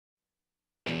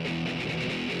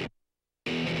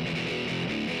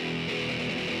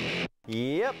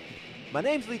Yep. My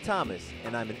name's Lee Thomas,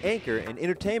 and I'm an anchor and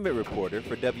entertainment reporter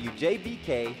for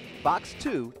WJBK Fox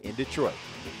 2 in Detroit.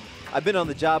 I've been on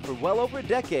the job for well over a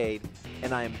decade,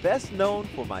 and I am best known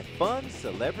for my fun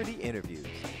celebrity interviews.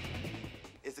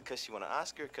 Is it because she won an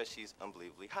Oscar or because she's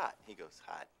unbelievably hot? He goes,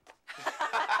 hot.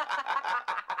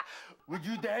 Would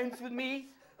you dance with me?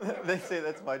 They say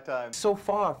that's my time. So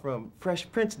far from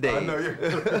Fresh Prince days. I know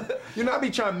you know, I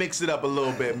be trying to mix it up a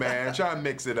little bit, man. Try and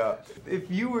mix it up. If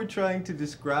you were trying to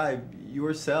describe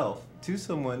yourself to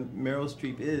someone Meryl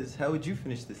Streep is, how would you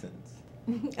finish the sentence?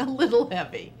 A little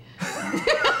heavy.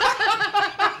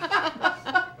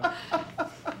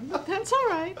 That's all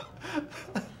right.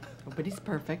 Nobody's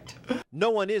perfect.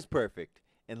 No one is perfect,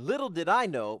 and little did I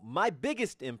know my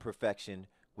biggest imperfection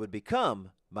would become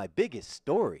my biggest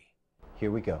story. Here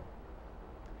we go.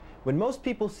 When most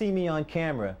people see me on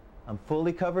camera, I'm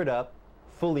fully covered up,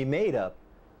 fully made up,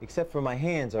 except for my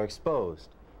hands are exposed,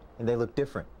 and they look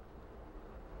different.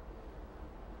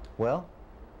 Well,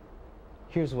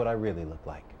 here's what I really look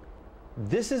like.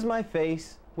 This is my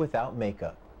face without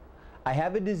makeup. I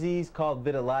have a disease called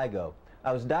vitiligo.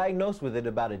 I was diagnosed with it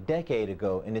about a decade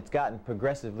ago, and it's gotten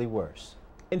progressively worse.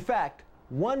 In fact,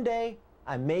 one day,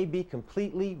 I may be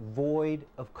completely void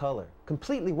of color,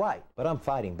 completely white, but I'm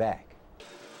fighting back.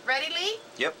 Ready, Lee?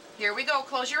 Yep. Here we go.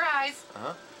 Close your eyes.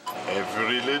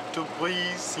 Every little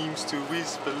breeze seems to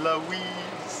whisper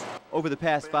Louise. Over the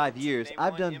past 5 years,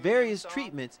 I've done various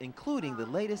treatments, including the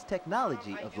latest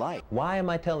technology of light. Why am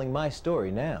I telling my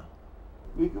story now?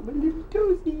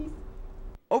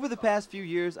 Over the past few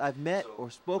years, I've met or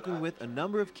spoken with a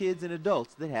number of kids and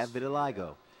adults that have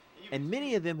vitiligo. And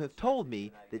many of them have told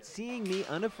me that seeing me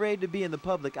unafraid to be in the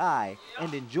public eye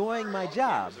and enjoying my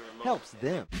job helps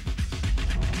them.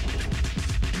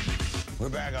 We're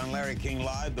back on Larry King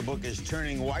Live. The book is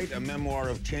Turning White, a memoir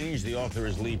of change. The author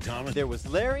is Lee Thomas. There was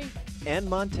Larry and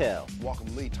Montel.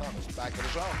 Welcome Lee Thomas back to the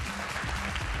show.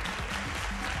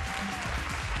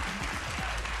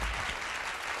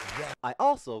 I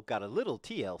also got a little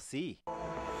TLC.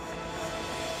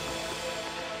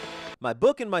 My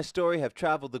book and my story have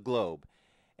traveled the globe,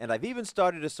 and I've even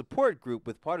started a support group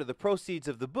with part of the proceeds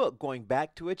of the book going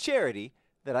back to a charity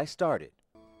that I started.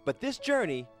 But this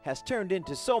journey has turned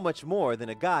into so much more than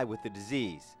a guy with the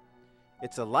disease.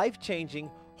 It's a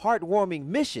life-changing, heartwarming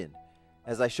mission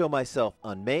as I show myself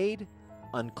unmade,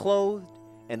 unclothed,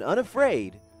 and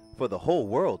unafraid for the whole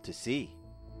world to see.